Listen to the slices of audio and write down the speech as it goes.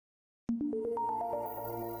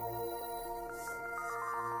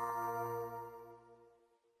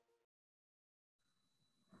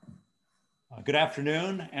Good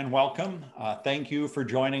afternoon and welcome. Thank you for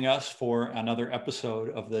joining us for another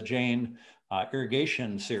episode of the Jane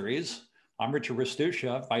Irrigation Series. I'm Richard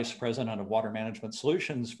Restuccia, Vice President of Water Management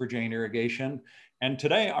Solutions for Jane Irrigation. And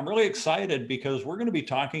today I'm really excited because we're going to be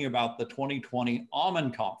talking about the 2020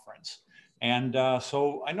 Almond Conference. And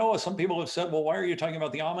so I know some people have said, well, why are you talking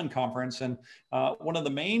about the Almond Conference? And one of the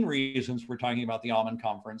main reasons we're talking about the Almond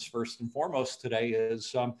Conference, first and foremost today,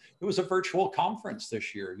 is it was a virtual conference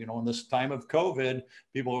this year. You know, in this time of COVID,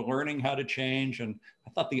 people are learning how to change. And I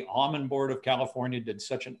thought the Almond Board of California did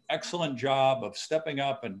such an excellent job of stepping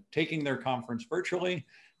up and taking their conference virtually.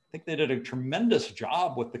 I think they did a tremendous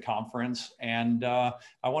job with the conference, and I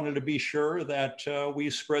wanted to be sure that we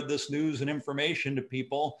spread this news and information to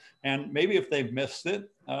people. And maybe if they've missed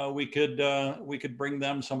it, we could bring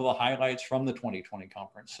them some of the highlights from the 2020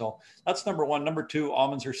 conference. So that's number one. Number two,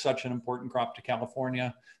 almonds are such an important crop to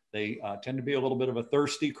California. They tend to be a little bit of a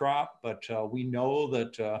thirsty crop, but we know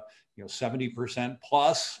that 70%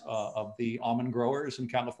 plus of the almond growers in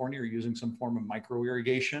California are using some form of micro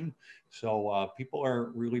irrigation. So people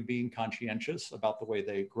are really being conscientious about the way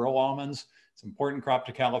they grow almonds. It's an important crop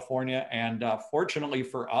to California. And fortunately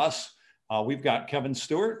for us, we've got Kevin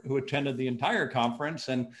Stewart, who attended the entire conference,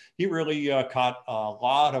 and he really caught a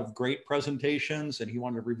lot of great presentations, and he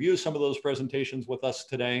wanted to review some of those presentations with us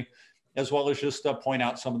today, as well as just point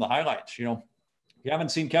out some of the highlights. You know, if you haven't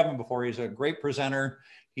seen Kevin before, he's a great presenter.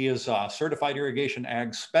 He is a certified irrigation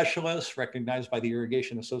ag specialist recognized by the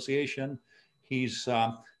Irrigation Association. He's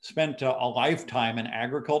spent a lifetime in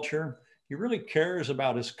agriculture. He really cares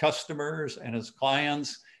about his customers and his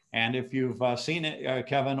clients. And if you've seen it,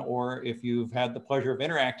 Kevin, or if you've had the pleasure of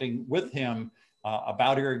interacting with him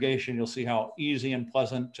about irrigation, you'll see how easy and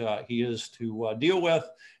pleasant he is to deal with.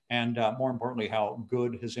 And more importantly, how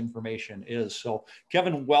good his information is. So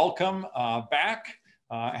Kevin, welcome back.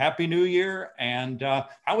 Happy New Year. And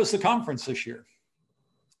how was the conference this year?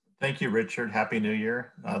 Thank you, Richard. Happy New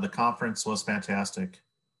Year. The conference was fantastic.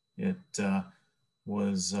 It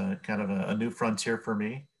was kind of a new frontier for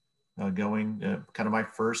me, going kind of my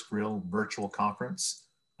first real virtual conference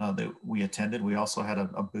that we attended. We also had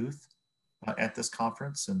a booth at this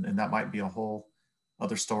conference, and that might be a whole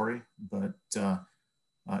other story. But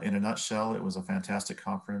in a nutshell, it was a fantastic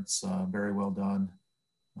conference, very well done.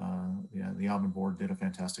 The Almond Board did a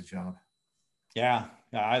fantastic job. Yeah,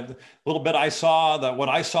 a little bit I saw that what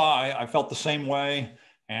I saw, I felt the same way.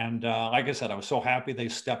 And like I said, I was so happy they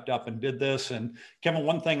stepped up and did this. And Kevin,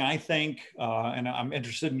 one thing I think, and I'm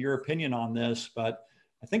interested in your opinion on this, but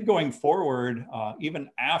I think going forward, even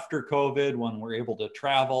after COVID, when we're able to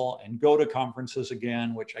travel and go to conferences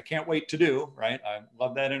again, which I can't wait to do, right? I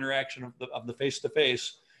love that interaction of the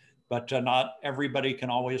face-to-face, but not everybody can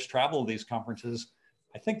always travel to these conferences.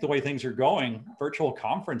 I think the way things are going, virtual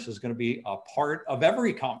conference is going to be a part of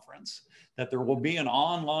every conference, that there will be an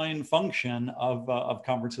online function of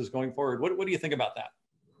conferences going forward. What do you think about that?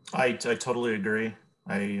 I totally agree.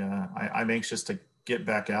 I'm anxious to get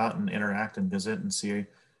back out and interact and visit and see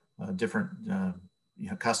different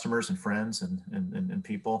customers and friends and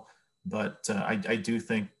people. But I do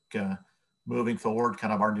think moving forward,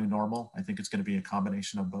 kind of our new normal, I think it's going to be a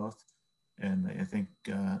combination of both. And I think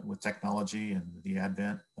with technology and the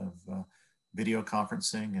advent of video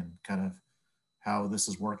conferencing and kind of how this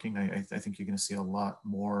is working, I think you're going to see a lot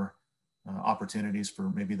more opportunities for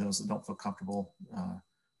maybe those that don't feel comfortable,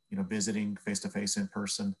 visiting face-to-face in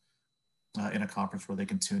person in a conference where they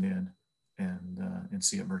can tune in and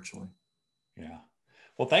see it virtually. Yeah.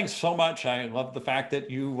 Well, thanks so much. I love the fact that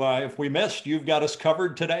you, if we missed, you've got us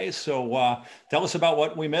covered today. So tell us about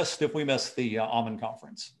what we missed if we missed the Almond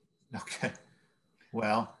Conference. Okay.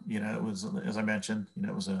 Well, it was, as I mentioned,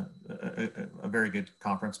 it was a very good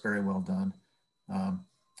conference, very well done.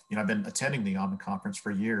 I've been attending the Almond Conference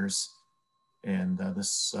for years, and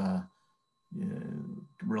this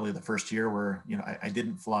really the first year where, I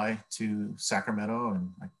didn't fly to Sacramento,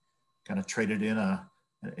 and I kind of traded in an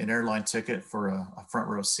airline ticket for a front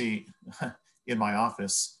row seat in my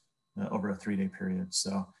office over a 3-day period.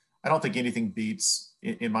 So I don't think anything beats,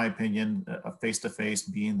 in my opinion, a face-to-face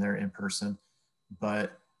being there in person.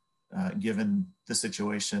 But given the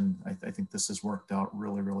situation, I think this has worked out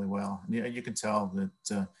really, really well. And you can tell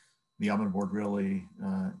that the Almond Board really,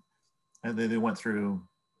 they went through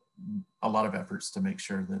a lot of efforts to make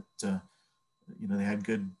sure that they had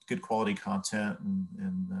good quality content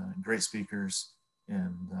and great speakers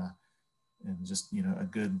and just a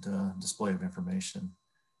good display of information.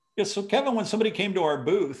 Yeah, so Kevin, when somebody came to our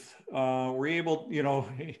booth, we're able,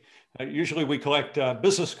 usually we collect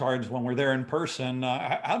business cards when we're there in person.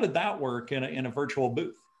 How did that work in a virtual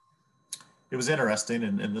booth? it was interesting,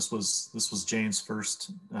 and this was Jane's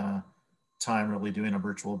first time really doing a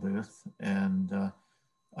virtual booth, and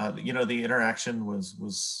you know, the interaction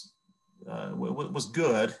was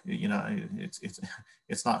good. You know,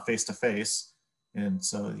 it's not face to face, and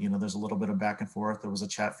so, you know, there's a little bit of back and forth. There was a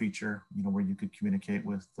chat feature, you know, where you could communicate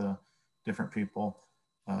with different people.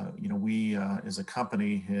 You know, we as a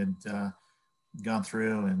company had gone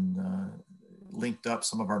through and linked up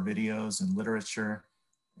some of our videos and literature,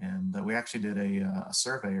 and we actually did a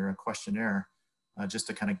survey or a questionnaire just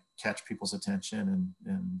to kind of catch people's attention,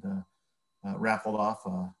 and raffled off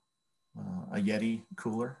a Yeti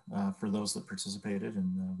cooler for those that participated,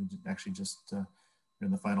 and we actually just in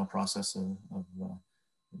the final process of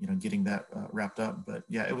you know, getting that wrapped up. But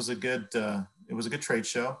yeah, it was a good trade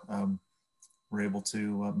show. We're able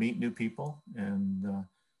to meet new people, and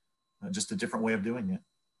just a different way of doing it.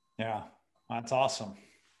 Yeah, that's awesome.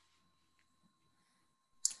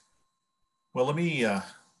 Well, let me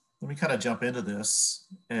kind of jump into this,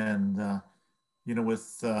 and you know,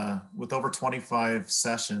 with over 25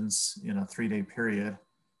 sessions in a 3-day period,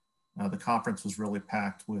 the conference was really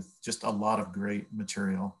packed with just a lot of great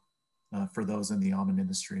material for those in the almond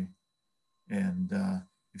industry. And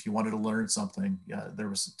if you wanted to learn something, yeah, there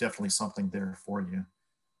was definitely something there for you.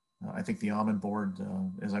 I think the Almond Board,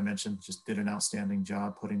 as I mentioned, just did an outstanding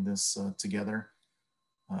job putting this together.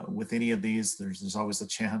 With any of these, there's always a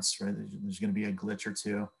chance, right? There's going to be a glitch or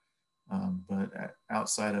two. But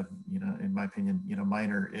outside of, you know, in my opinion, you know,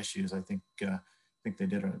 minor issues, I think they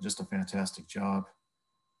did just a fantastic job.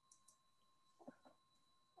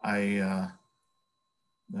 I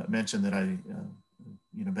mentioned that I,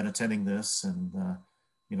 you know, been attending this, and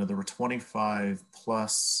you know, there were 25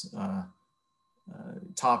 plus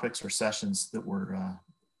topics or sessions that were,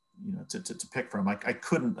 you know, to pick from. I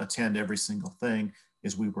couldn't attend every single thing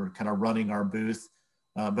as we were kind of running our booth,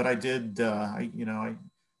 but I did. You know, I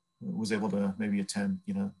was able to maybe attend,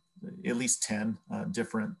 you know, at least 10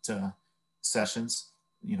 different sessions.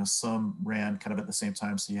 You know, some ran kind of at the same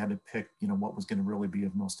time, so you had to pick, you know, what was going to really be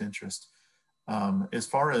of most interest. As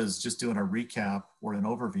far as just doing a recap or an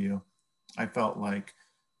overview, I felt like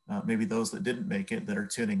maybe those that didn't make it, that are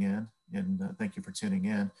tuning in, and thank you for tuning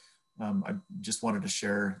in. I just wanted to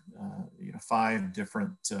share, you know, 5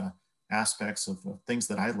 different aspects of things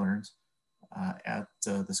that I learned at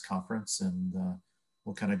this conference, and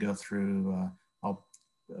we'll kind of go through. I'll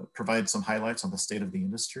provide some highlights on the state of the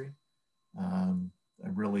industry. I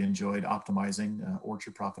really enjoyed optimizing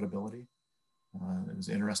orchard profitability. It was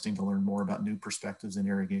interesting to learn more about new perspectives in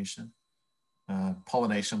irrigation.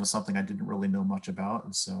 Pollination was something I didn't really know much about,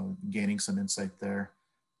 and so gaining some insight there,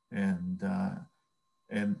 and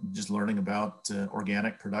just learning about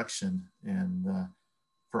organic production and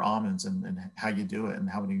for almonds, and how you do it, and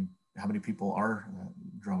how many people are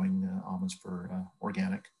growing almonds for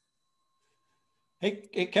organic.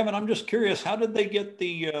 Hey, Kevin, I'm just curious, how did they get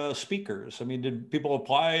the speakers? I mean, did people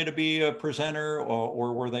apply to be a presenter,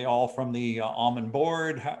 or were they all from the Almond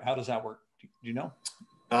Board? How does that work? Do you know?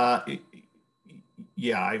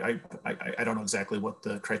 Yeah, I don't know exactly what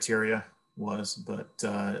the criteria was, but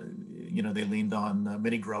you know, they leaned on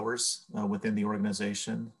many growers within the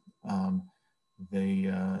organization.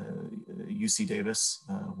 UC Davis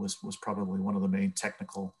was probably one of the main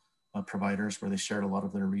technical providers, where they shared a lot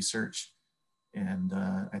of their research. And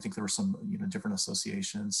I think there were some, you know, different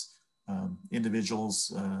associations,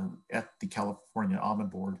 individuals at the California Almond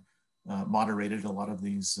Board moderated a lot of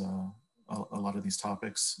these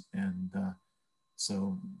topics, and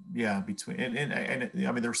so yeah, between and I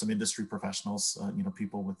mean, there were some industry professionals, you know,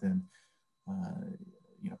 people within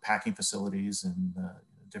you know, packing facilities and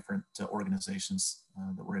different organizations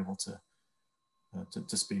that were able to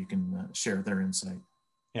speak and share their insight.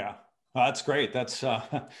 Yeah. That's great. That's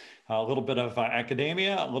a little bit of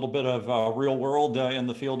academia, a little bit of real world in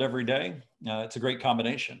the field every day. It's a great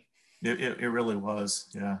combination. It really was.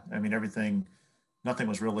 Yeah. I mean, nothing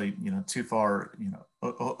was really, you know, too far, you know,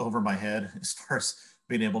 over my head as far as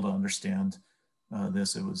being able to understand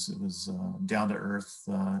this. It was down to earth,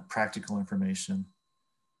 practical information.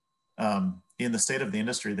 In the state of the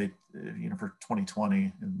industry, they, you know, for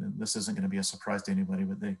 2020, and this isn't going to be a surprise to anybody,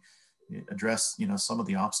 but they address, you know, some of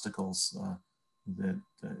the obstacles that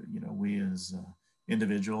you know, we as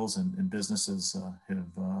individuals and businesses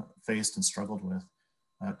have faced and struggled with.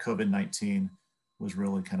 COVID-19 was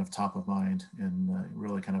really kind of top of mind, and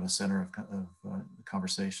really kind of a center of the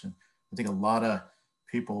conversation. I think a lot of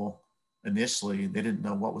people initially, they didn't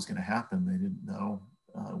know what was going to happen. They didn't know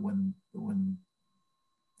when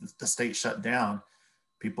the state shut down,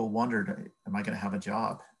 people wondered, am I going to have a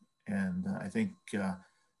job? And I think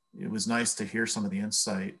it was nice to hear some of the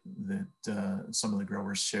insight that some of the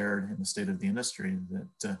growers shared in the state of the industry,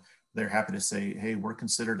 that they're happy to say, hey, we're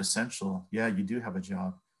considered essential. Yeah, you do have a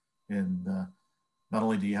job. And not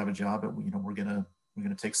only do you have a job, but we're gonna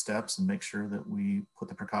take steps and make sure that we put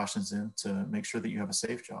the precautions in to make sure that you have a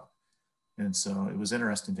safe job. And so it was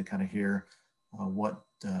interesting to kind of hear what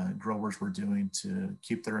growers were doing to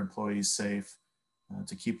keep their employees safe,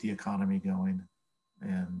 to keep the economy going,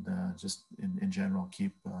 and just in general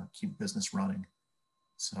keep business running.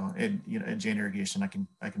 So, and in Jane Irrigation, I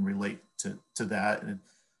can relate to that, and,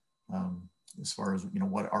 as far as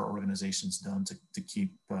what our organization's done to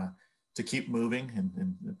keep moving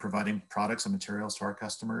and providing products and materials to our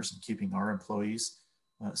customers and keeping our employees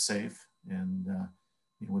safe. And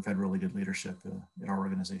we've had really good leadership in our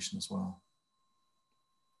organization as well.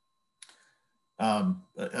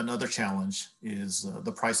 Another challenge is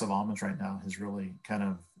the price of almonds right now has really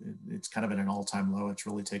it's kind of at an all-time low. It's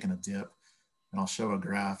really taken a dip. And I'll show a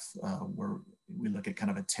graph where we look at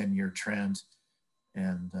kind of a 10-year trend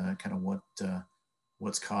and kind of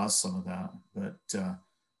what's caused some of that. But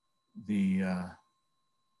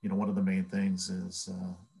one of the main things is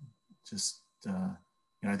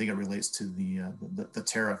I think it relates to the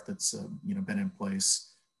tariff that's been in place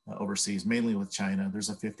overseas, mainly with China. There's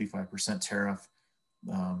a 55% tariff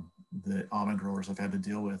that almond growers have had to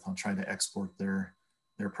deal with on trying to export their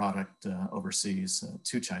product overseas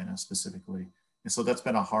to China specifically. And so that's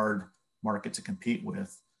been a hard market to compete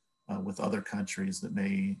with other countries that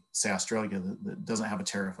may, say Australia, that doesn't have a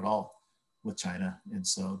tariff at all with China. And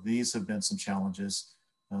so these have been some challenges.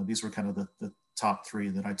 These were kind of the top three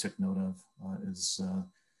that I took note of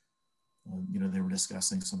they were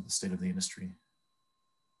discussing some of the state of the industry.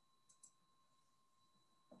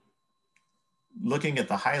 Looking at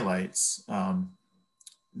the highlights,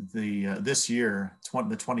 this year,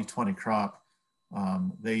 the 2020 crop,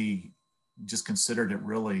 they just considered it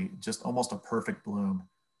really just almost a perfect bloom.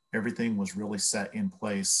 Everything was really set in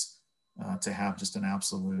place to have just an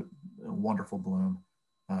absolute wonderful bloom.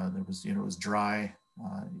 There was, it was dry,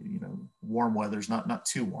 warm weather's not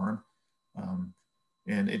too warm.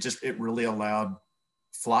 And it really allowed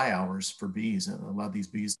fly hours for bees. It allowed these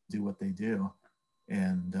bees to do what they do.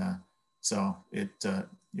 And so the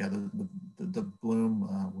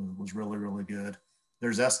bloom was really, really good.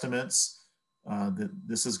 There's estimates that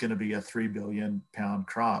this is going to be a 3 billion pound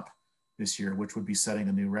crop this year, which would be setting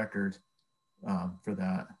a new record for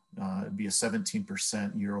that. It'd be a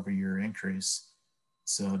 17% year-over-year increase.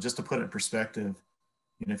 So just to put it in perspective,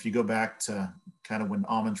 if you go back to kind of when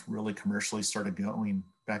almonds really commercially started going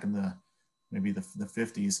back in maybe the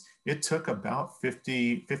 50s, it took about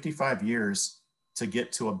 55 years to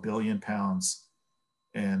get to 1 billion pounds.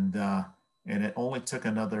 And it only took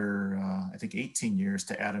another, I think 18 years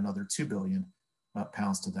to add another 2 billion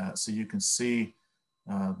pounds to that. So you can see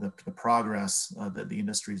the progress that the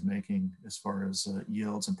industry is making as far as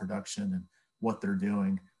yields and production and what they're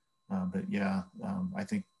doing. But yeah, I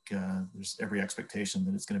think there's every expectation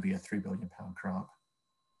that it's going to be a 3 billion pound crop.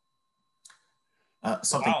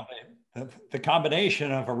 Wow, the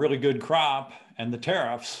combination of a really good crop and the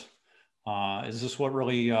tariffs, is this what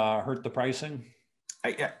really hurt the pricing?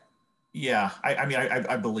 Yeah,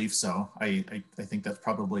 I believe so. I think that's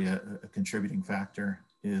probably a contributing factor,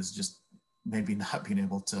 is just maybe not being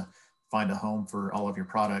able to find a home for all of your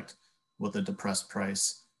product with a depressed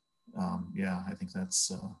price. Yeah, I think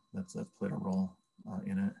that's played a role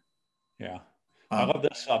in it. Yeah, I love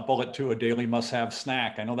this bullet to a daily must-have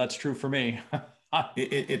snack. I know that's true for me.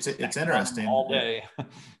 It's interesting. All day.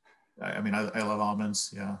 I love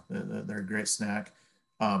almonds. Yeah, they're a great snack.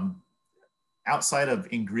 Outside of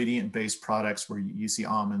ingredient-based products where you see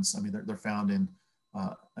almonds, they're found in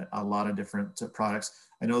a lot of different products.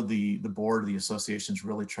 I know the board, the associations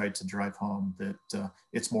really tried to drive home that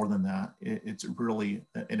it's more than that. It's really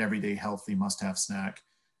an everyday healthy must-have snack,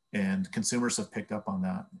 and consumers have picked up on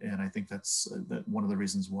that. And I think that's one of the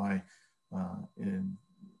reasons why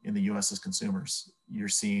in the U.S. as consumers, you're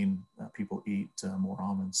seeing people eat more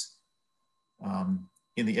almonds.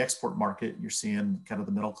 In the export market, you're seeing kind of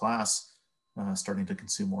the middle class starting to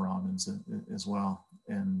consume more almonds as well.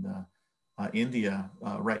 And India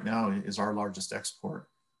right now is our largest export.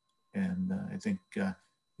 And I think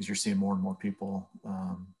as you're seeing more and more people,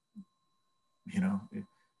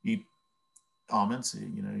 eat almonds,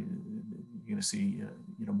 you're going to see,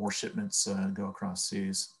 more shipments go across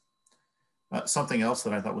seas. Something else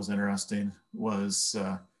that I thought was interesting was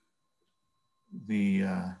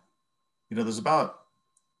there's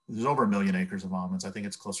over 1 million acres of almonds. I think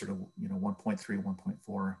it's closer to 1.3,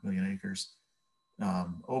 1.4 million acres.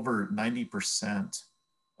 Over 90%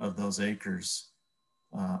 of those acres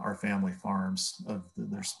are family farms.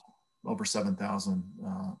 There's over 7,000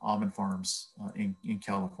 almond farms in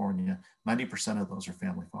California. 90% of those are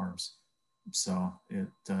family farms. So I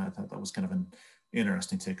thought that was kind of an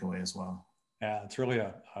interesting takeaway as well. Yeah, it's really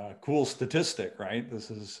a cool statistic, right?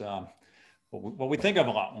 This is what we think of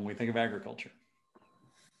a lot when we think of agriculture.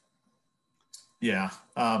 Yeah.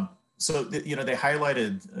 So, you know, they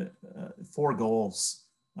highlighted 4 goals.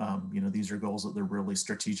 You know, these are goals that they're really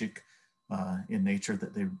strategic in nature,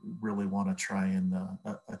 that they really want to try and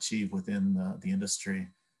achieve within the industry.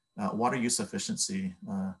 Water use efficiency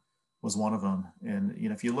was one of them. And, you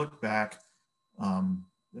know, if you look back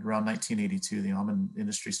around 1982, the almond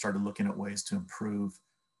industry started looking at ways to improve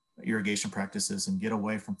irrigation practices and get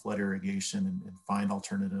away from flood irrigation and find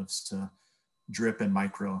alternatives to drip and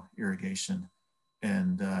micro irrigation.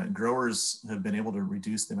 And growers have been able to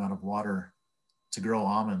reduce the amount of water to grow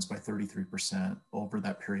almonds by 33% over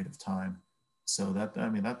that period of time. So that, I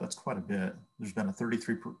mean, that's quite a bit. There's been a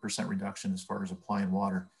 33% reduction as far as applying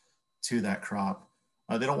water to that crop.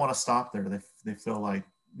 They don't want to stop there. They feel like,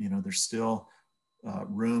 you know, there's still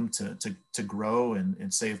room to grow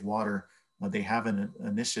and save water. They have an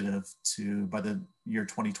initiative to, by the year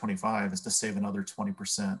 2025, is to save another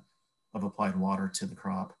 20% of applied water to the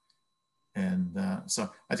crop. And so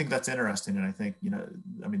I think that's interesting. And I think, you know,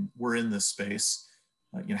 I mean, we're in this space.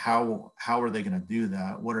 You know, how are they going to do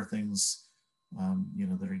that? What are things, you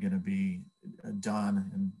know, that are going to be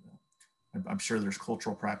done? And I'm sure there's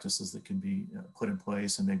cultural practices that can be put in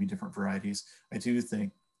place, and maybe different varieties. I do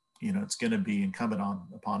think, you know, it's going to be incumbent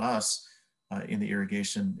upon us in the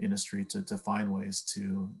irrigation industry to find ways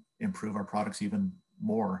to improve our products even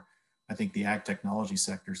more. I think the ag technology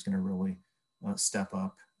sector is going to really step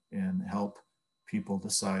up and help people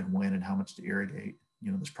decide when and how much to irrigate.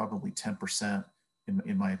 You know, there's probably 10%,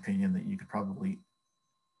 in my opinion, that you could probably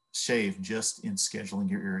shave just in scheduling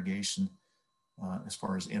your irrigation as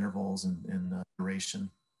far as intervals and duration.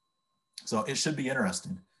 So it should be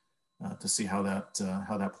interesting to see how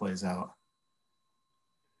that plays out.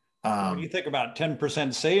 When you think about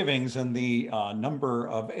 10% savings and the number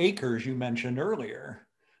of acres you mentioned earlier,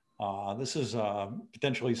 this is a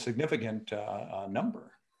potentially significant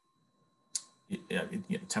number. Yeah,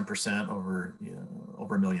 10% over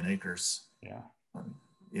over 1 million acres. Yeah.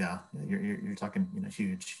 Yeah, you're talking, you know,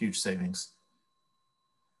 huge savings.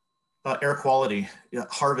 Air quality,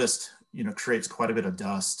 harvest, you know, creates quite a bit of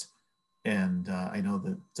dust, and I know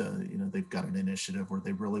that you know, they've got an initiative where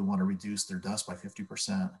they really want to reduce their dust by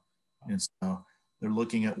 50%, and so they're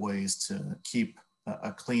looking at ways to keep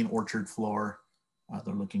a clean orchard floor.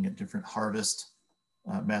 They're looking at different harvest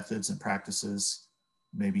methods and practices,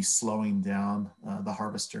 maybe slowing down the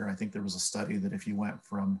harvester. I think there was a study that if you went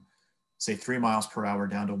from, say, 3 miles per hour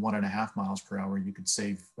down to 1.5 miles per hour, you could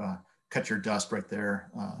cut your dust right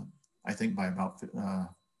there, I think by about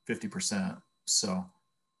 50%. So,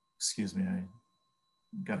 excuse me, I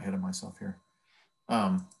got ahead of myself here.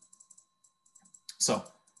 So,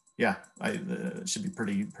 yeah, it should be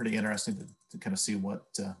pretty interesting to kind of see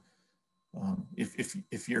what,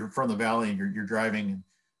 if you're from the valley and you're driving,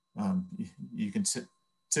 you can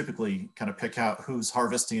typically kind of pick out who's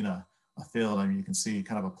harvesting a field. I mean, you can see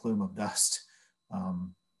kind of a plume of dust,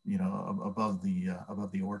 you know, above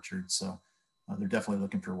the orchard. So they're definitely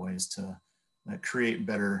looking for ways to create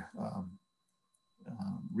better,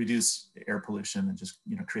 reduce air pollution, and just,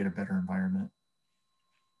 you know, create a better environment.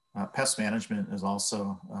 Pest management is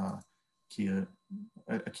also a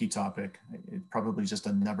key topic. It's probably just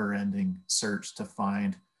a never-ending search to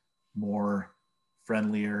find more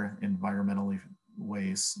friendlier, environmentally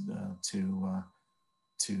ways to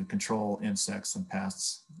control insects and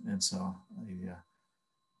pests. And so I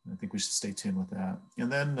think we should stay tuned with that.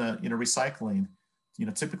 And then, you know, recycling, you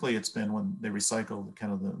know, typically it's been when they recycle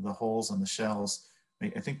kind of the holes and the shells.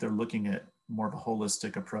 I think they're looking at more of a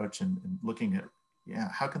holistic approach and looking at, yeah,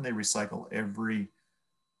 how can they recycle every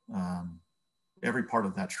part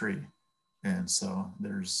of that tree? And so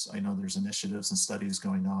I know there's initiatives and studies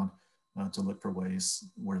going on to look for ways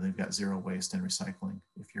where they've got zero waste and recycling.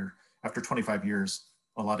 After 25 years,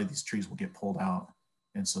 a lot of these trees will get pulled out.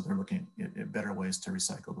 And so they're looking at better ways to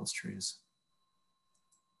recycle those trees.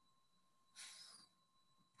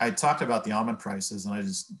 I talked about the almond prices, and I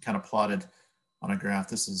just kind of plotted on a graph.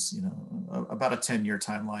 This is, you know, about a 10-year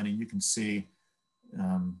timeline, and you can see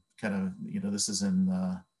kind of, you know, this is in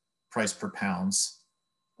price per pounds.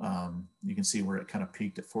 You can see where it kind of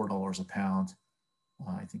peaked at $4 a pound.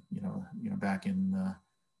 I think, you know, back in,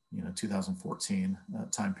 2014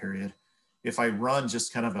 time period. If I run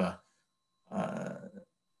just kind of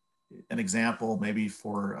an example, maybe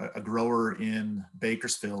for a grower in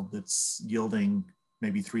Bakersfield that's yielding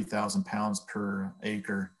maybe 3,000 pounds per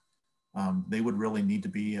acre, they would really need to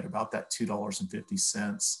be at about that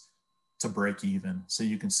 $2.50 to break even. So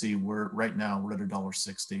you can see right now we're at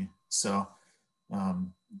 $1.60. So,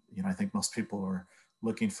 I think most people are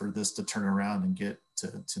looking for this to turn around and get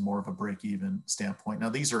to more of a break even standpoint. Now,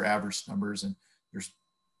 these are average numbers, and there's,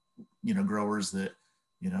 growers that,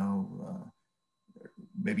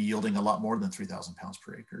 maybe yielding a lot more than 3,000 pounds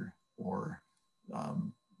per acre, or,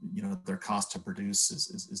 their cost to produce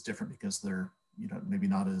is different because they're, maybe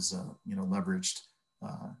not as, leveraged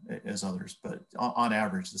as others. But on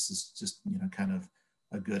average, this is just, kind of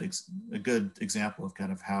a good example of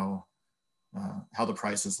kind of how the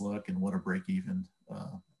prices look and what a break even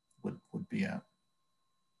would be at.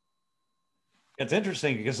 It's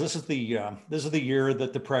interesting because this is the year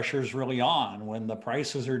that the pressure is really on. When the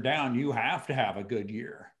prices are down, you have to have a good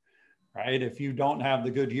year, right? If you don't have the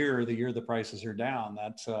good year, the year the prices are down,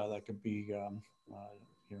 that could be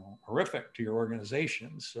horrific to your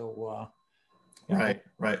organization. So right.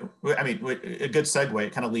 I mean, a good segue.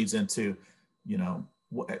 It kind of leads into,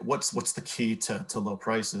 what's the key to low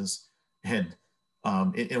prices. And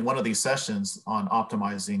in one of these sessions on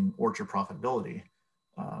optimizing orchard profitability,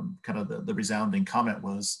 kind of the resounding comment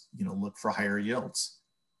was, look for higher yields.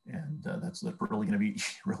 And that's really going to be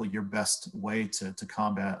really your best way to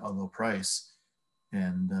combat a low price.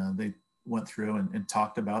 And they went through and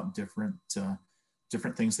talked about different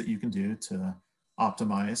things that you can do to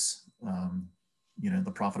optimize,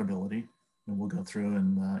 the profitability. And we'll go through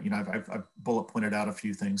and, I've bullet pointed out a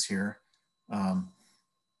few things here.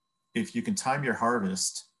 If you can time your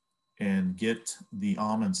harvest and get the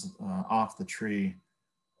almonds off the tree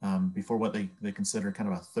before what they consider kind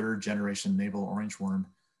of a third generation navel orange worm,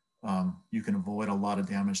 you can avoid a lot of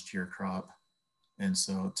damage to your crop. And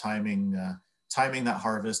so timing that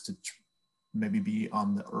harvest to maybe be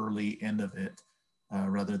on the early end of it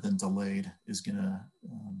rather than delayed is going to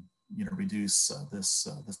reduce this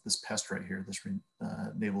pest right here, this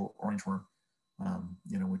navel orange worm,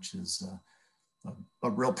 which is a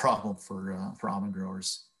real problem for almond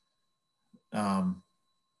growers.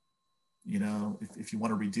 If you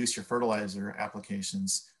want to reduce your fertilizer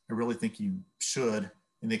applications, I really think you should,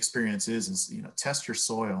 and the experience is test your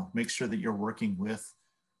soil, make sure that you're working with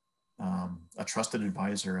a trusted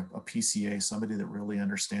advisor, a PCA, somebody that really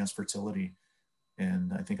understands fertility.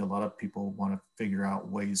 And I think a lot of people want to figure out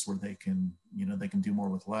ways where they can do more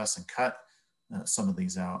with less and cut some of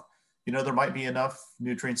these out. There might be enough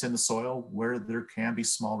nutrients in the soil where there can be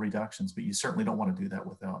small reductions, but you certainly don't want to do that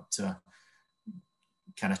without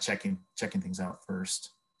kind of checking things out first.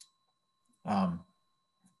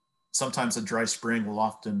 Sometimes a dry spring will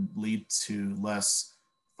often lead to less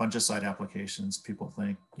fungicide applications. People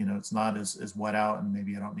think, it's not as wet out and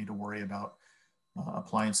maybe I don't need to worry about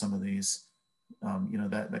applying some of these.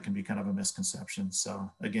 That can be kind of a misconception.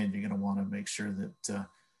 So again, you're going to want to make sure that, that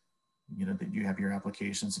you have your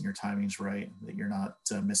applications and your timings right, that you're not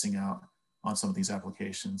missing out on some of these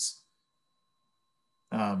applications.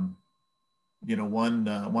 One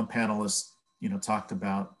panelist, talked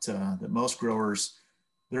about that most growers,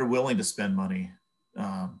 they're willing to spend money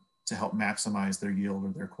to help maximize their yield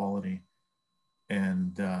or their quality.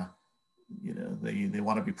 And, they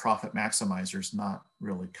want to be profit maximizers, not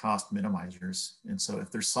really cost minimizers. And so if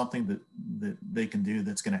there's something that they can do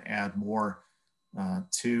that's going to add more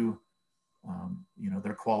to,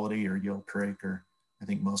 their quality or yield per acre, I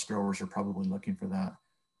think most growers are probably looking for that.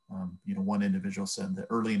 One individual said that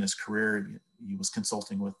early in his career, he was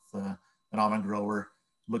consulting with an almond grower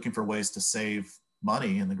looking for ways to save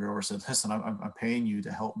money. And the grower said, listen, I'm paying you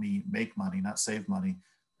to help me make money, not save money.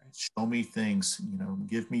 Show me things,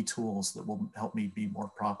 give me tools that will help me be more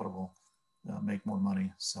profitable, make more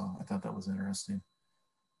money. So I thought that was interesting.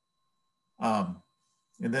 And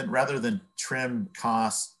then rather than trim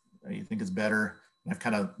costs, I think it's better. I've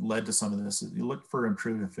kind of led to some of this. You look for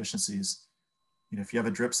improved efficiencies. If you have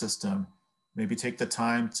a drip system, maybe take the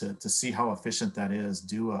time to see how efficient that is.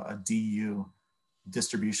 Do a DU,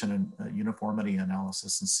 distribution and uniformity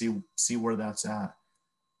analysis, and see where that's at.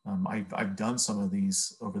 I've done some of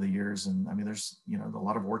these over the years, and I mean, there's a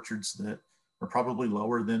lot of orchards that are probably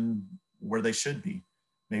lower than where they should be.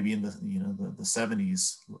 Maybe in the the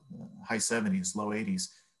 70s, high 70s, low 80s.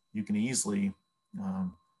 You can easily,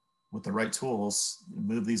 with the right tools,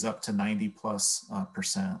 move these up to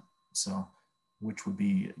 90+%. So, which would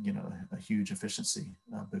be a huge efficiency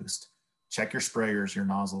boost. Check your sprayers, your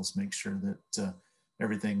nozzles, make sure that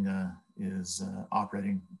everything is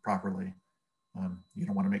operating properly. You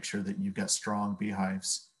don't want to make sure that you've got strong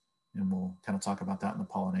beehives, and we'll kind of talk about that in the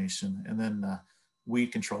pollination. And then weed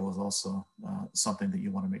control is also something that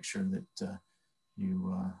you want to make sure that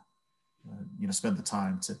spend the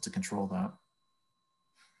time to control that.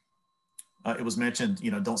 It was mentioned,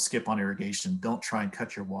 don't skip on irrigation. Don't try and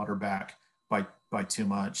cut your water back by too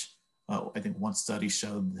much. I think one study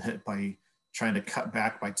showed that by trying to cut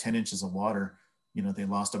back by 10 inches of water, they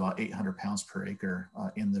lost about 800 pounds per acre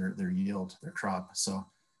in their yield, their crop. So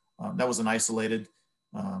that was an isolated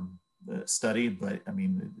study, but I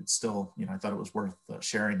mean, it's still, I thought it was worth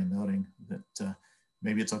sharing and noting that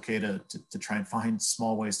maybe it's okay to try and find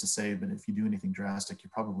small ways to save, but if you do anything drastic, you're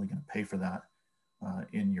probably going to pay for that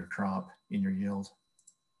in your crop, in your yield.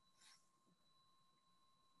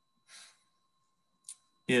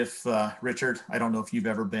 If, Richard, I don't know if you've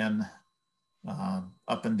ever been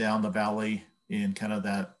up and down the valley in kind of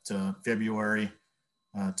that February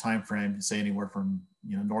timeframe, say anywhere from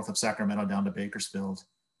north of Sacramento down to Bakersfield.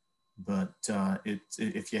 But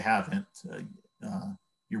if you haven't,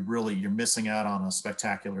 you're missing out on a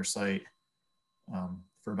spectacular site.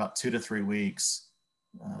 For about 2 to 3 weeks,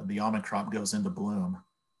 the almond crop goes into bloom.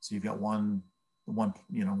 So you've got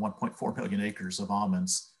 1.4 million acres of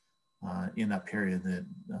almonds in that period that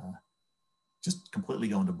just completely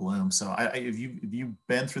go into bloom. So have you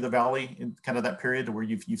been through the valley in kind of that period where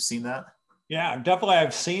you've seen that? Yeah, definitely.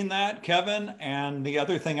 I've seen that, Kevin. And the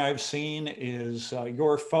other thing I've seen is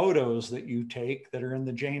your photos that you take that are in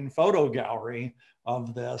the Jane photo gallery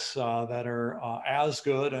of this that are as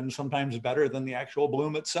good and sometimes better than the actual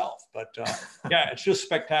bloom itself. But yeah, it's just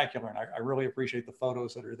spectacular. And I really appreciate the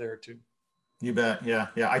photos that are there too. You bet. Yeah.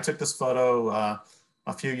 I took this photo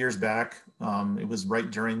a few years back. It was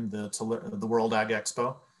right during the World Ag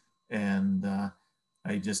Expo. And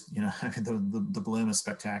I just, the bloom is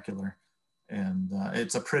spectacular. And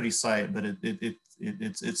it's a pretty sight, but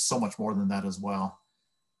it's so much more than that as well.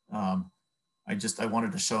 I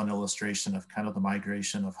wanted to show an illustration of kind of the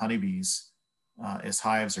migration of honeybees as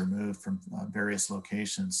hives are moved from various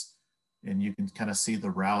locations, and you can kind of see the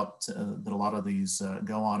route that a lot of these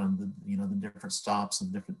go on, and the different stops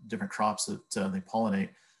and different crops that they pollinate.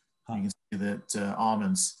 You can see that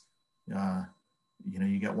almonds, you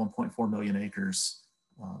got 1.4 million acres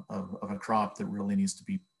of a crop that really needs to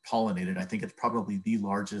be pollinated. I think it's probably the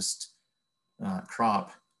largest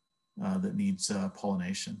crop that needs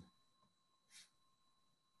pollination.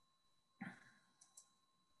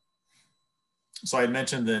 So I had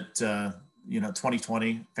mentioned that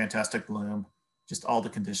 2020, fantastic bloom. Just all the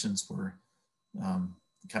conditions were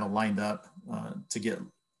kind of lined up to get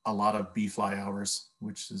a lot of bee fly hours,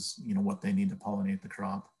 which is what they need to pollinate the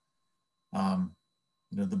crop.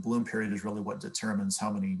 The bloom period is really what determines how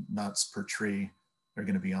many nuts per tree are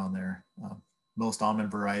going to be on there. Most almond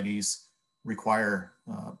varieties require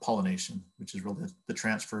pollination, which is really the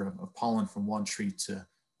transfer of pollen from one tree to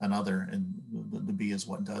another, and the bee is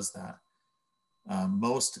what does that.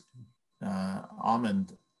 Most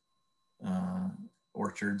almond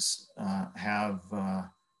orchards have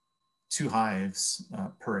 2 hives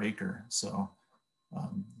per acre, so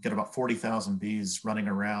get about 40,000 bees running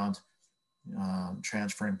around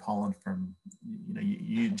transferring pollen from,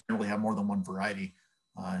 you generally have more than one variety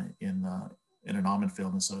in an almond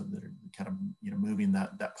field, and so they're kind of moving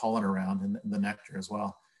that pollen around and the nectar as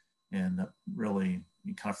well, and really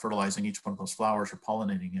kind of fertilizing each one of those flowers or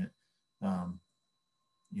pollinating it,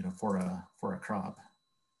 for a crop.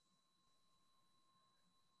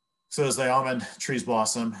 So as the almond trees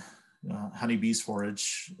blossom, honeybees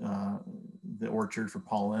forage the orchard for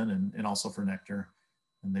pollen and also for nectar,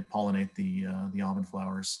 and they pollinate the almond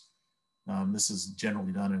flowers. This is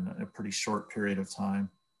generally done in a pretty short period of time.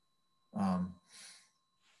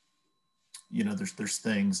 There's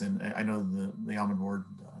things, and I know the Almond Board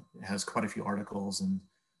has quite a few articles and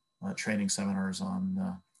training seminars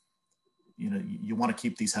on, you want to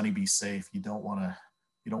keep these honeybees safe. You don't want to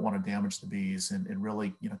damage the bees, and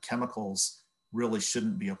really, chemicals really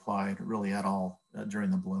shouldn't be applied really at all during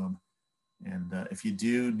the bloom. And if you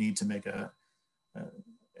do need to make an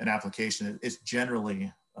application, it's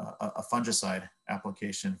generally a fungicide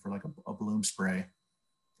application for like a bloom spray.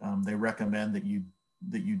 They recommend that you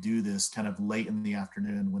do this kind of late in the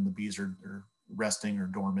afternoon when the bees are resting or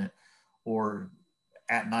dormant, or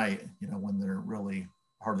at night, when they're really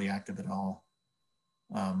hardly active at all.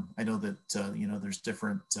 I know that, there's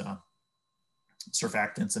different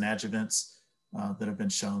surfactants and adjuvants that have been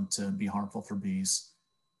shown to be harmful for bees.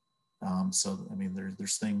 So, I mean,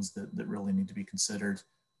 there's things that really need to be considered.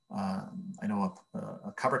 I know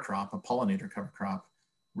a cover crop, a pollinator cover crop,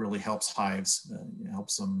 really helps hives,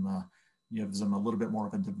 helps them, gives them a little bit more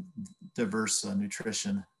of a diverse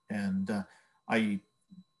nutrition. And I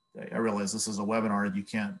realize this is a webinar. You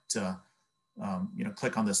can't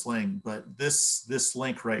click on this link. But this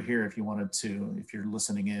link right here, if you wanted to, if you're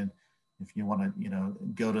listening in, if you want to,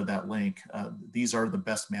 go to that link, these are the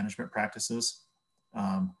best management practices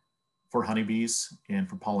for honeybees and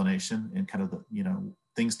for pollination, and kind of the,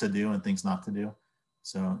 things to do and things not to do.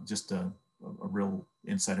 So just a real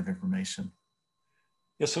insight of information.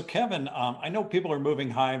 Yeah, so Kevin, I know people are moving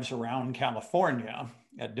hives around California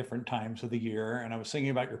at different times of the year, and I was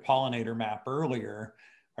thinking about your pollinator map earlier.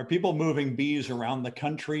 Are people moving bees around the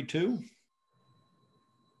country too?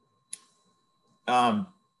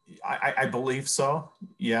 I believe so.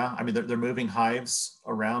 Yeah, I mean they're moving hives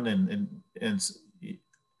around, and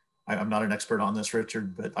I'm not an expert on this,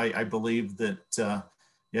 Richard, but I believe that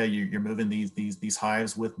yeah, you're moving these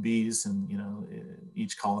hives with bees, and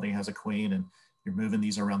each colony has a queen, and you're moving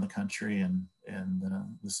these around the country, and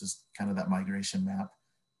this is kind of that migration map.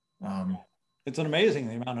 It's an amazing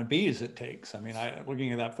the amount of bees it takes. I mean,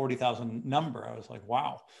 looking at that 40,000 number, I was like,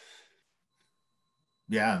 wow.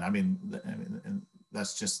 Yeah, I mean, and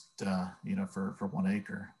that's just for 1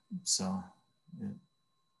 acre. So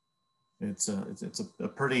it's a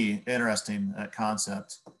pretty interesting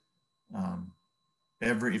concept.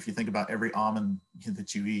 If you think about every almond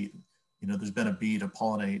that you eat, there's been a bee to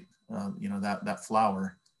pollinate, that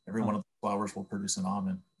flower. Every one of the flowers will produce an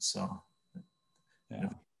almond. So yeah.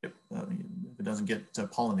 If it doesn't get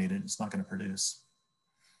pollinated, it's not going to produce.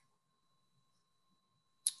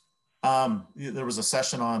 There was a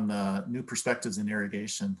session on new perspectives in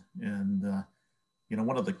irrigation, and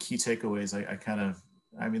one of the key takeaways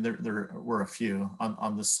I mean, there were a few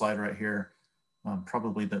on this slide right here.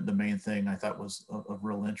 Probably the main thing I thought was of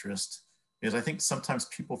real interest is I think sometimes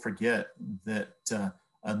people forget that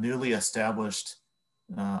a newly established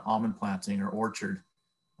almond planting or orchard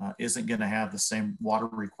isn't going to have the same water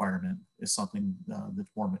requirement as something that's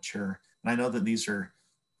more mature. And I know that these are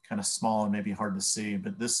kind of small and maybe hard to see,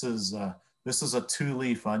 but this is a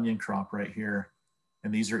 2-leaf onion crop right here,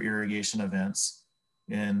 and these are irrigation events.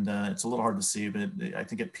 And it's a little hard to see, but I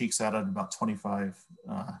think it peaks out at about 25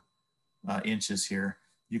 inches here.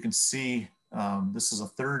 You can see this is a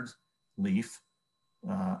 3rd leaf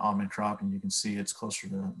almond crop, and you can see it's closer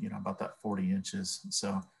to about that 40 inches.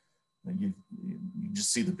 So you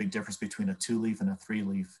just see the big difference between a 2-leaf and a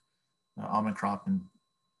 3-leaf almond crop, and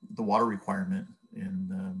the water requirement,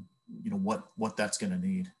 and what that's going to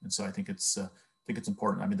need. And so I think it's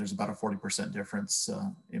important. I mean, there's about a 40% difference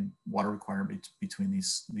in water requirement between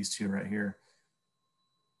these two right here.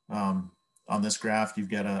 On this graph, you've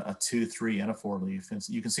got a 2, 3, and a 4-leaf, and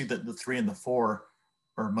so you can see that the 3 and the 4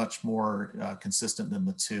 are much more consistent than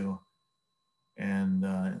the 2. And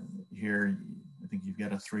here, I think you've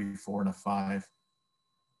got a 3, 4, and a 5.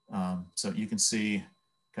 So you can see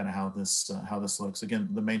kind of how this looks. Again,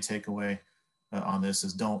 the main takeaway on this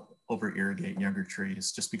is don't over irrigate younger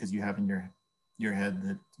trees. Just because you have in your head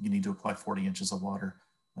that you need to apply 40 inches of water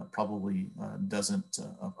probably doesn't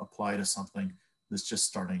apply to something that's just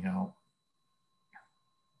starting out.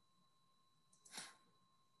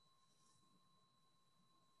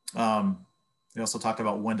 We also talked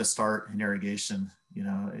about when to start in irrigation.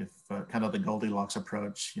 If kind of the Goldilocks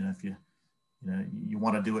approach, if you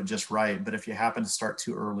want to do it just right, but if you happen to start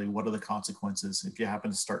too early, what are the consequences? If you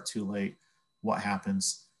happen to start too late, what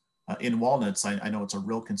happens? In walnuts, I know it's a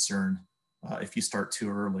real concern if you start too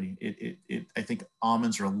early. I think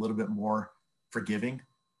almonds are a little bit more forgiving,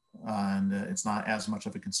 and it's not as much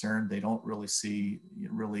of a concern. They don't really see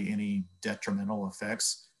any detrimental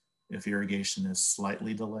effects if irrigation is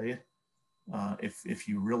slightly delayed. If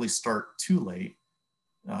you really start too late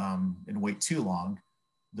and wait too long,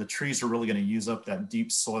 the trees are really going to use up that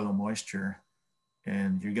deep soil moisture,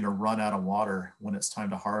 and you're going to run out of water when it's time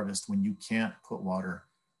to harvest, when you can't put water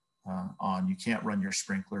on. You can't run your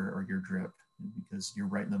sprinkler or your drip because you're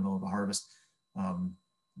right in the middle of the harvest.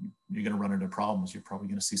 You're going to run into problems. You're probably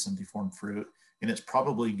going to see some deformed fruit, and it's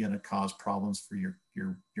probably going to cause problems for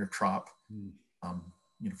your crop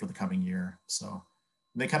for the coming year. So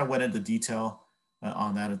they kind of went into detail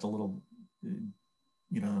on that at the little,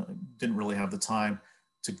 didn't really have the time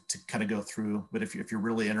to kind of go through. But if you're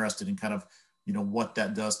really interested in kind of, what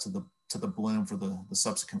that does to the bloom for the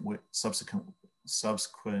subsequent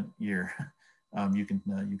year, you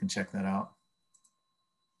can check that out.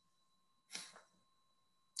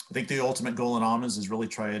 I think the ultimate goal in almonds is really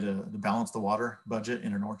try to balance the water budget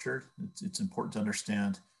in an orchard. It's important to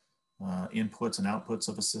understand inputs and outputs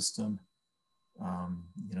of a system.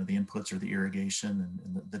 The inputs are the irrigation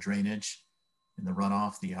and the drainage, and the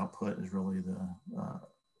runoff. The output is really the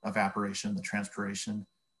evaporation, the transpiration,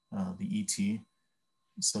 the ET.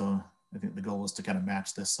 So I think the goal is to kind of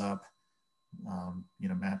match this up.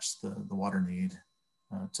 match the water need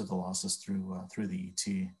to the losses through the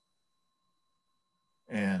ET.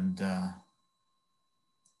 And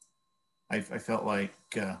I felt like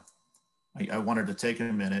I wanted to take a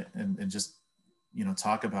minute and just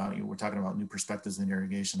talk about, we're talking about new perspectives in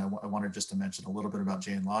irrigation. I wanted just to mention a little bit about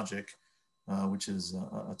Jane Logic, which is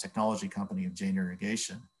a technology company of Jane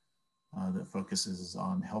Irrigation that focuses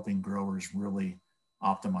on helping growers really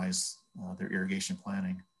optimize their irrigation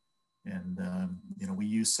planning. And we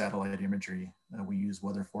use satellite imagery, we use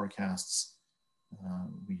weather forecasts,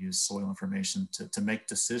 we use soil information to make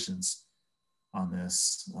decisions on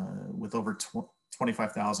this. With over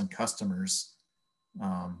 25,000 customers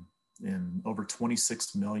and over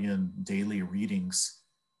 26 million daily readings,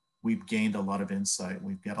 we've gained a lot of insight.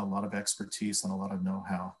 We've got a lot of expertise and a lot of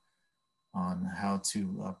know-how on how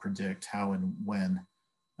to predict how and when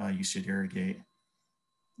you should irrigate.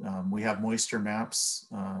 We have moisture maps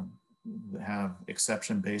that have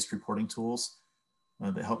exception-based reporting tools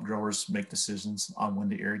that help growers make decisions on when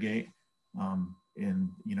to irrigate. And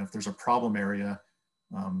if there's a problem area,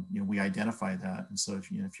 we identify that. And so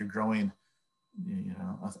if you're growing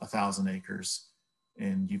 1,000 acres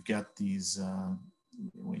and you've got these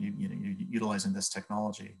you're utilizing this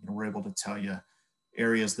technology, we're able to tell you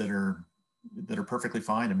areas that are perfectly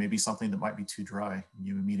fine and maybe something that might be too dry,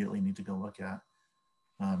 you immediately need to go look at.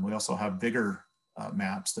 We also have bigger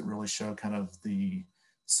maps that really show kind of the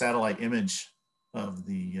satellite image of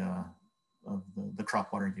the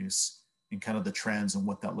crop water use and kind of the trends and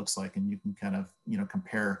what that looks like, and you can kind of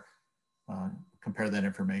compare that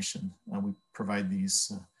information. We provide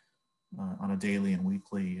these on a daily and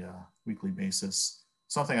weekly basis.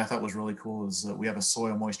 Something I thought was really cool is that we have a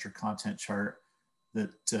soil moisture content chart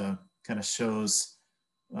that kind of shows,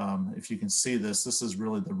 if you can see this is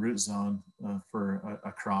really the root zone for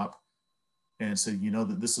a crop. And so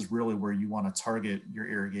that this is really where you want to target your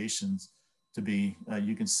irrigations to be.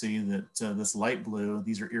 You can see that this light blue,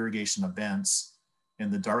 these are irrigation events,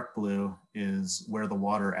 and the dark blue is where the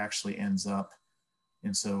water actually ends up.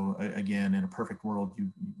 And so again, in a perfect world,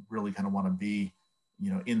 you really kind of want to be,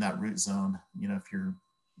 in that root zone. If you're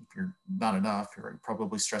not enough, you're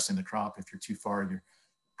probably stressing the crop. If you're too far, you're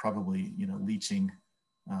probably, leaching,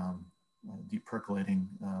 deep percolating,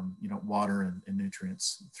 water and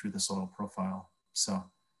nutrients through the soil profile. So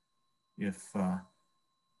if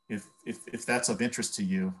that's of interest to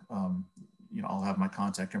you, I'll have my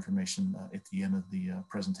contact information at the end of the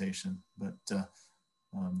presentation. But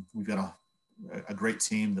we've got a great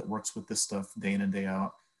team that works with this stuff day in and day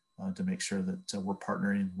out to make sure that we're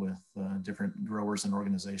partnering with different growers and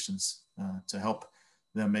organizations to help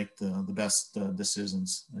them make the best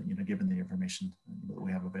decisions, given the information that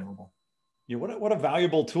we have available. Yeah, what a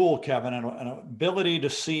valuable tool, Kevin, and an ability to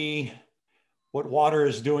see what water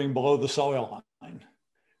is doing below the soil line.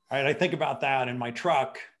 Right? I think about that in my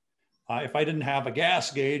truck. If I didn't have a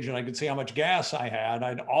gas gauge and I could see how much gas I had,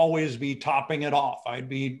 I'd always be topping it off. I'd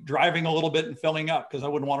be driving a little bit and filling up because I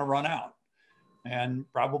wouldn't want to run out, and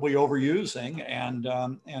probably overusing and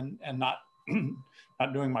not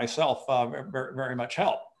not doing myself very, very much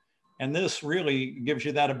help. And this really gives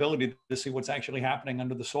you that ability to see what's actually happening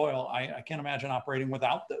under the soil. I can't imagine operating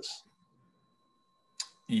without this.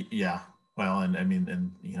 Yeah, well, and I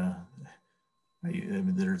mean,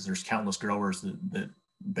 there's countless growers that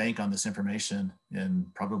bank on this information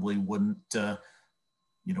and probably wouldn't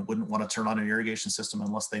want to turn on an irrigation system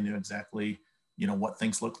unless they knew exactly, what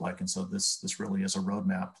things look like. And so this really is a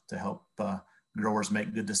roadmap to help growers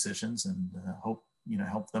make good decisions and help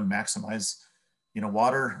them maximize,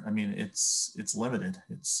 water. I mean, it's limited.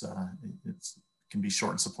 It can be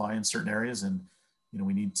short in supply in certain areas, and,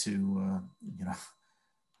 we need to,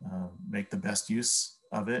 make the best use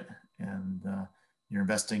of it. And you're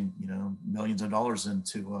investing, millions of dollars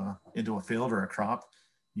into a field or a crop.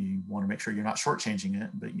 You want to make sure you're not shortchanging it,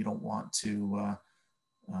 but you don't want to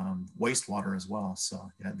waste water as well. So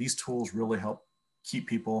yeah, these tools really help keep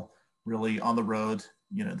people really on the road,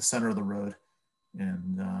 the center of the road,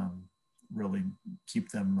 and really keep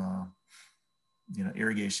them,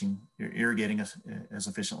 irrigating as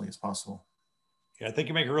efficiently as possible. Yeah, I think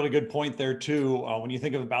you make a really good point there too. When you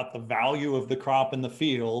think about the value of the crop in the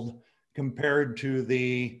field compared to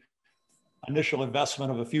the initial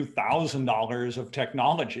investment of a few $1,000s of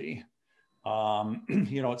technology,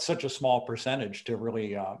 it's such a small percentage to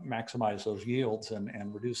really maximize those yields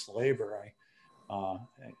and reduce the labor. I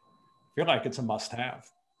feel like it's a must-have.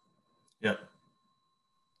 Yep,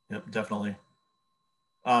 definitely.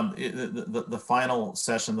 The final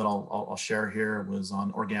session that I'll share here was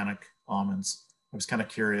on organic almonds. I was kind of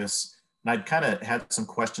curious, and I'd kind of had some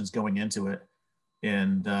questions going into it.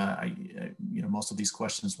 And most of these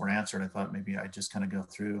questions were answered. I thought maybe I'd just kind of go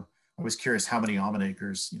through. I was curious how many almond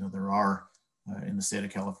acres, there are in the state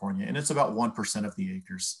of California, and it's about 1% of the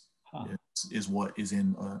acres is what is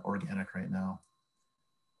in organic right now.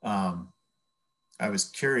 I was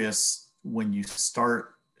curious, when you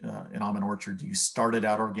start an almond orchard, do you start it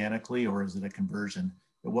out organically, or is it a conversion?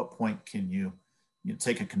 At what point can you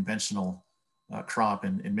take a conventional crop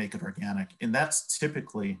and make it organic? And that's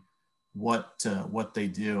typically what they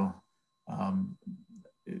do.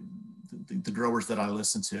 The growers that I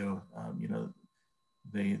listen to,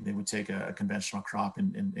 they would take a conventional crop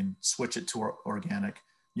and switch it to organic.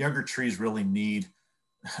 Younger trees really need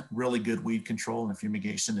really good weed control and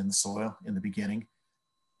fumigation in the soil in the beginning.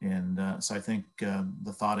 And so I think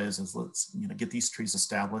the thought is let's get these trees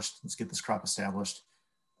established. Let's get this crop established.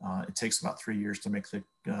 It takes about 3 years to make the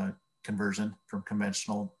conversion from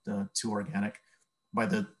conventional to organic. By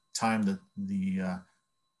the time that the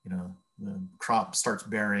crop starts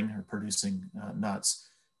bearing or producing nuts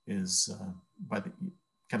is by the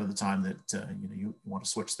kind of the time that you want to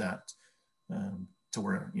switch that to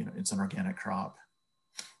where it's an organic crop.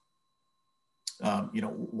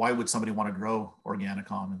 Why would somebody want to grow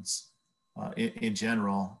organic almonds? In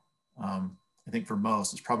general, I think for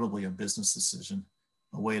most, it's probably a business decision,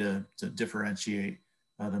 a way to differentiate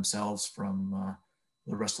themselves from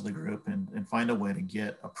the rest of the group and find a way to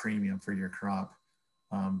get a premium for your crop.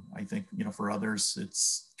 I think, for others,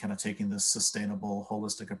 it's kind of taking this sustainable,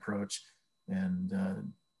 holistic approach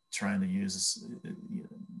and trying to use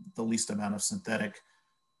the least amount of synthetic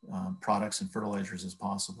products and fertilizers as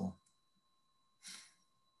possible.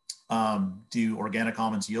 Do organic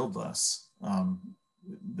almonds yield less?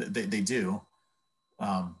 They do.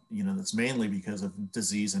 That's mainly because of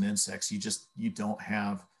disease and insects. You don't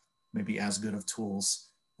have maybe as good of tools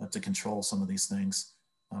to control some of these things.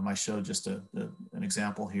 I showed just an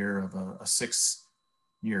example here of a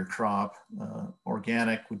 6-year crop.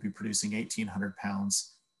 Organic would be producing 1,800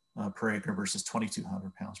 pounds per acre versus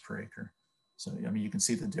 2,200 pounds per acre. So, you can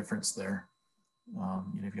see the difference there.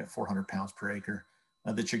 You've got 400 pounds per acre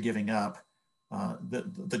that you're giving up.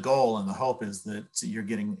 The goal and the hope is that you're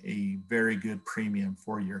getting a very good premium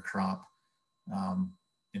for your crop.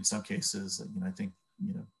 In some cases, I think,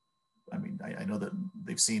 I know that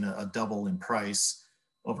they've seen a double in price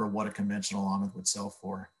over what a conventional almond would sell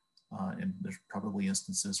for. And there's probably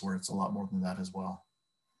instances where it's a lot more than that as well.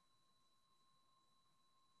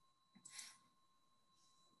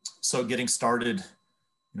 So getting started,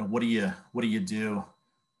 what do you do?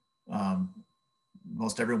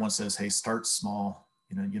 Most everyone says, hey, start small.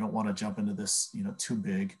 You don't want to jump into this, too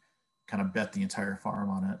big, kind of bet the entire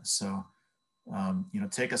farm on it. So,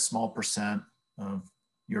 take a small percent of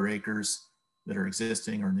your acres that are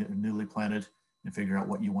existing or newly planted and figure out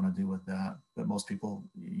what you want to do with that. But most people,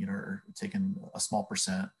 are taking a small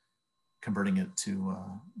percent, converting it to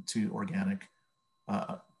organic.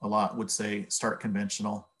 A lot would say start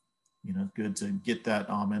conventional. Good to get that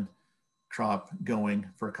almond crop going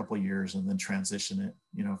for a couple of years and then transition it,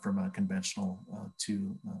 from a conventional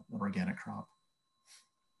to an organic crop.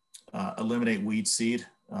 Eliminate weed seed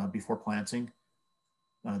before planting.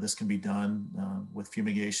 This can be done with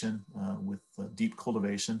fumigation, with deep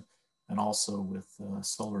cultivation, and also with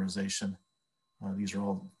solarization. These are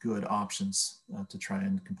all good options to try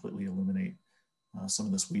and completely eliminate some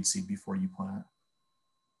of this weed seed before you plant.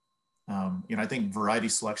 I think variety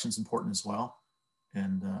selection is important as well.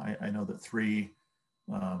 And I know that 3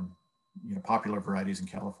 popular varieties in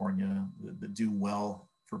California that do well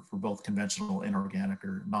for both conventional and organic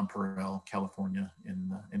are Nonpareil, California,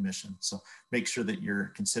 and Mission. So make sure that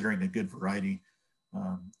you're considering a good variety,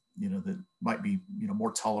 that might be,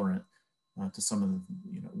 more tolerant to some of the,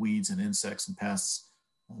 weeds and insects and pests.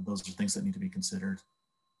 Those are things that need to be considered.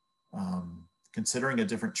 Considering a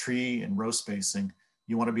different tree and row spacing,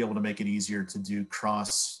 you want to be able to make it easier to do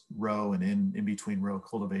cross row and in between row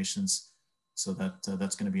cultivations. So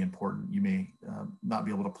that's going to be important. You may not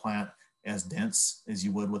be able to plant as dense as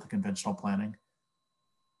you would with a conventional planting.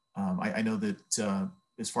 I know that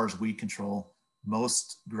as far as weed control,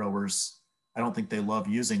 most growers, I don't think they love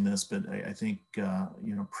using this, but I think,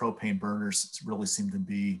 propane burners really seem to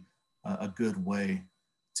be a good way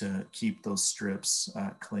to keep those strips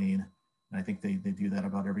clean. And I think they do that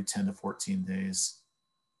about every 10 to 14 days.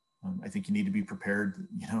 I think you need to be prepared,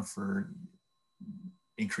 for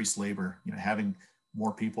increased labor, having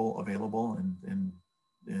more people available and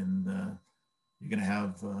you're going to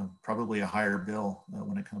have probably a higher bill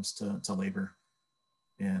when it comes to labor,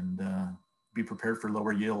 and be prepared for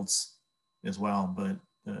lower yields as well. But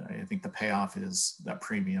I think the payoff is that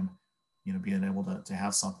premium being able to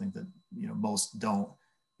have something that, most don't,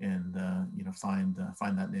 and, find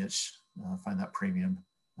that niche, find that premium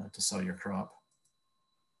to sell your crop.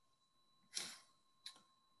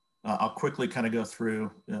 I'll quickly kind of go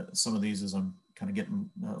through some of these as I'm kind of getting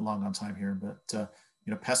along on time here, but,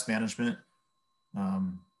 pest management,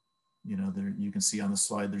 there you can see on the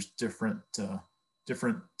slide, there's different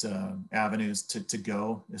avenues to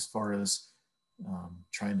go as far as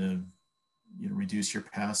trying to reduce your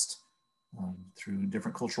pest through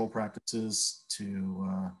different cultural practices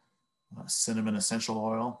to cinnamon essential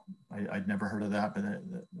oil. I'd never heard of that, but it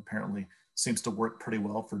apparently seems to work pretty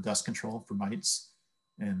well for dust control for mites.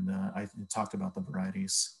 And I talked about the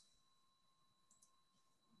varieties.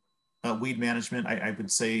 Weed management, I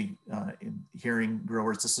would say in hearing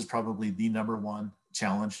growers, this is probably the #1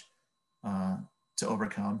 challenge to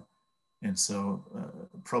overcome. And so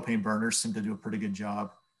propane burners seem to do a pretty good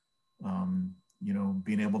job,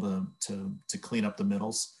 being able to clean up the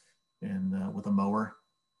middles and with a mower.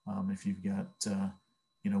 If you've got,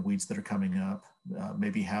 weeds that are coming up,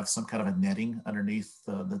 maybe have some kind of a netting underneath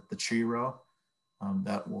the tree row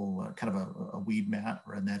that will kind of a weed mat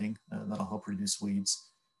or a netting that'll help reduce weeds.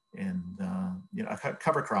 And, a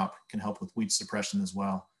cover crop can help with weed suppression as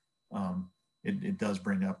well. It does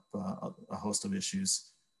bring up a host of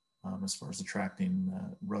issues as far as attracting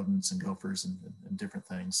rodents and gophers and different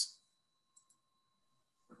things.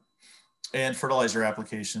 And fertilizer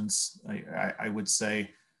applications, I would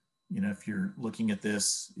say, if you're looking at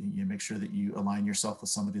this, you make sure that you align yourself with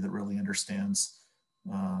somebody that really understands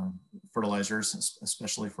fertilizers,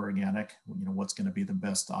 especially for organic, what's going to be the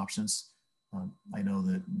best options. I know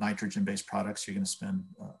that nitrogen-based products, you're going to spend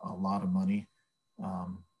a lot of money,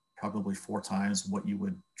 probably 4 times what you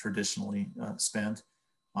would traditionally spend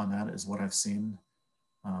on that is what I've seen.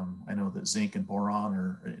 I know that zinc and boron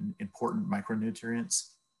are important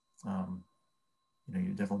micronutrients.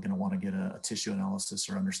 You're definitely going to want to get a tissue analysis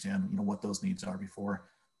or understand, what those needs are before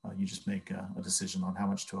you just make a decision on how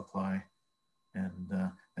much to apply. And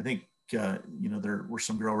I think, there were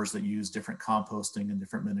some growers that use different composting and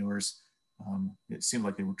different manures. It seemed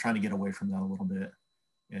like they were trying to get away from that a little bit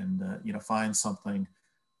and, find something,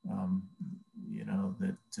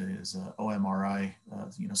 that is OMRI,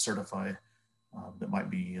 certified that might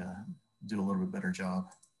be, do a little bit better job.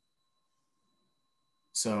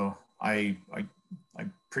 So I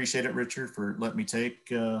appreciate it, Richard, for letting me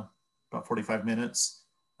take about 45 minutes.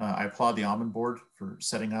 I applaud the Almond Board for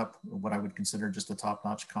setting up what I would consider just a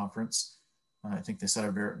top-notch conference. I think they set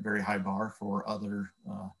a very, very high bar for other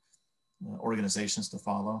organizations to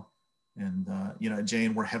follow. And,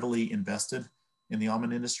 Jane, we're heavily invested in the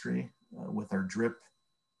almond industry with our drip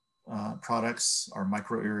products, our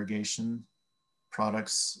micro irrigation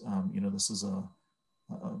products. This is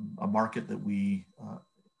a market that we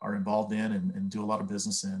are involved in and do a lot of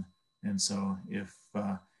business in. And so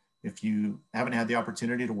if you haven't had the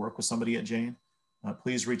opportunity to work with somebody at Jane,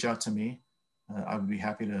 please reach out to me. I would be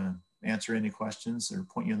happy to answer any questions or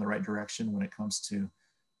point you in the right direction when it comes to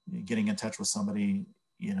getting in touch with somebody,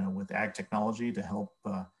 with ag technology to help,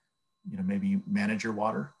 maybe manage your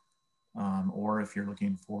water, or if you're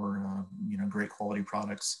looking for, great quality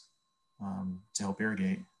products to help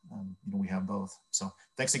irrigate, we have both. So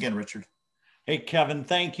thanks again, Richard. Hey, Kevin,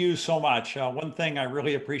 thank you so much. One thing I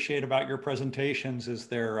really appreciate about your presentations is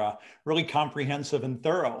they're really comprehensive and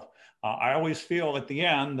thorough. I always feel at the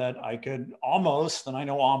end that I could almost, and I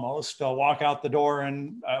know almost, walk out the door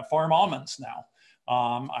and farm almonds now.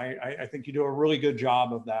 I think you do a really good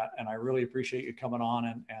job of that, and I really appreciate you coming on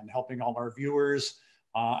and helping all our viewers.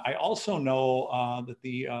 I also know that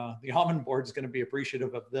the Almond Board is going to be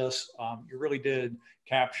appreciative of this. You really did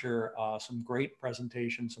capture some great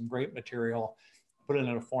presentation, some great material, put it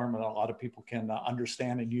in a form that a lot of people can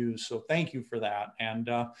understand and use. So thank you for that. And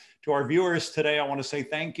to our viewers today, I want to say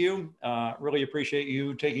thank you. Really appreciate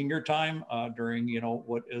you taking your time during,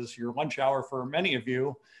 what is your lunch hour for many of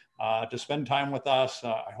you to spend time with us.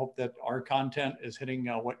 I hope that our content is hitting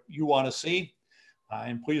what you want to see.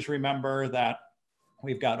 And please remember that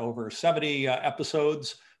we've got over 70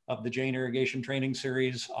 episodes of the Jane Irrigation Training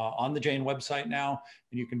Series on the Jane website now.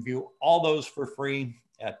 And you can view all those for free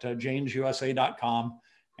at janesusa.com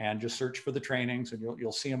and just search for the trainings and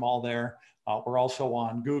you'll see them all there. We're also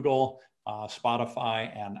on Google,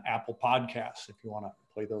 Spotify, and Apple Podcasts if you want to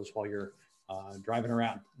play those while you're driving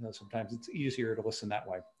around. Sometimes it's easier to listen that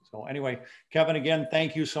way. So anyway, Kevin, again,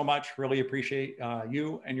 thank you so much. Really appreciate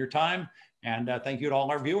you and your time. And thank you to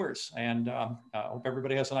all our viewers. And I hope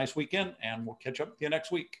everybody has a nice weekend and we'll catch up with you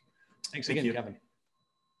next week. Thanks again, Kevin.